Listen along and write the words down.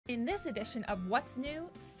In this edition of What's New,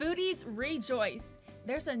 foodies rejoice!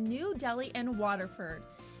 There's a new deli in Waterford.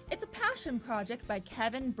 It's a passion project by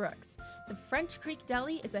Kevin Brooks. The French Creek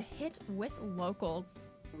Deli is a hit with locals.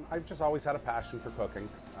 I've just always had a passion for cooking,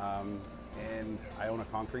 and I own a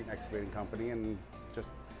concrete and excavating company, and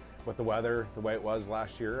just with the weather the way it was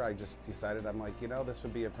last year, I just decided, I'm like, you know, this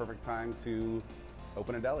would be a perfect time to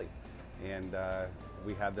open a deli. And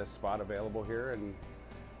we had this spot available here, and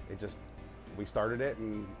we started it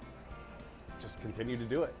and just continued to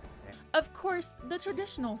do it. Of course, the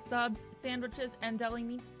traditional subs, sandwiches, and deli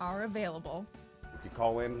meats are available. If you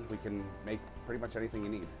call in, we can make pretty much anything you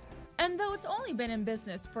need. And though it's only been in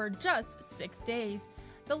business for just 6 days,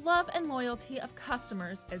 the love and loyalty of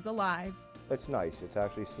customers is alive. It's nice. It's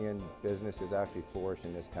actually seeing businesses actually flourish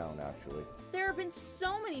in this town, actually. There have been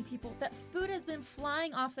so many people that food has been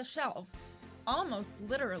flying off the shelves, almost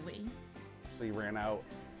literally. So you ran out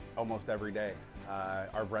almost every day.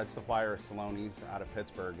 Our bread supplier is Saloni's out of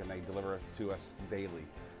Pittsburgh, and they deliver it to us daily,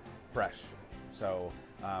 fresh. So,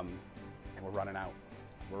 and we're running out.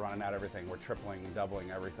 We're running out everything. We're tripling and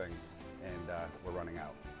doubling everything, and we're running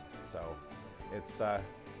out. So it's a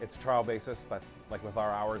trial basis. That's like with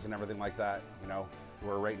our hours and everything like that. You know,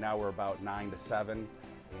 right now we're about 9 to 7,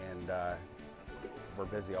 and we're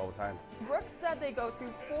busy all the time. Brooks said they go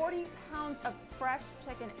through 40 pounds of fresh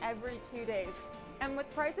chicken every 2 days. And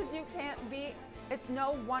with prices you can't beat, it's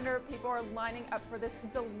no wonder people are lining up for this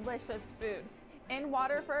delicious food. In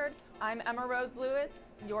Waterford, I'm Emma Rose Lewis,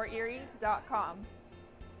 YourErie.com.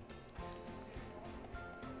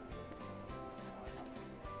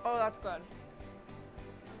 Oh, that's good.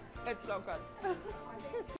 It's so good.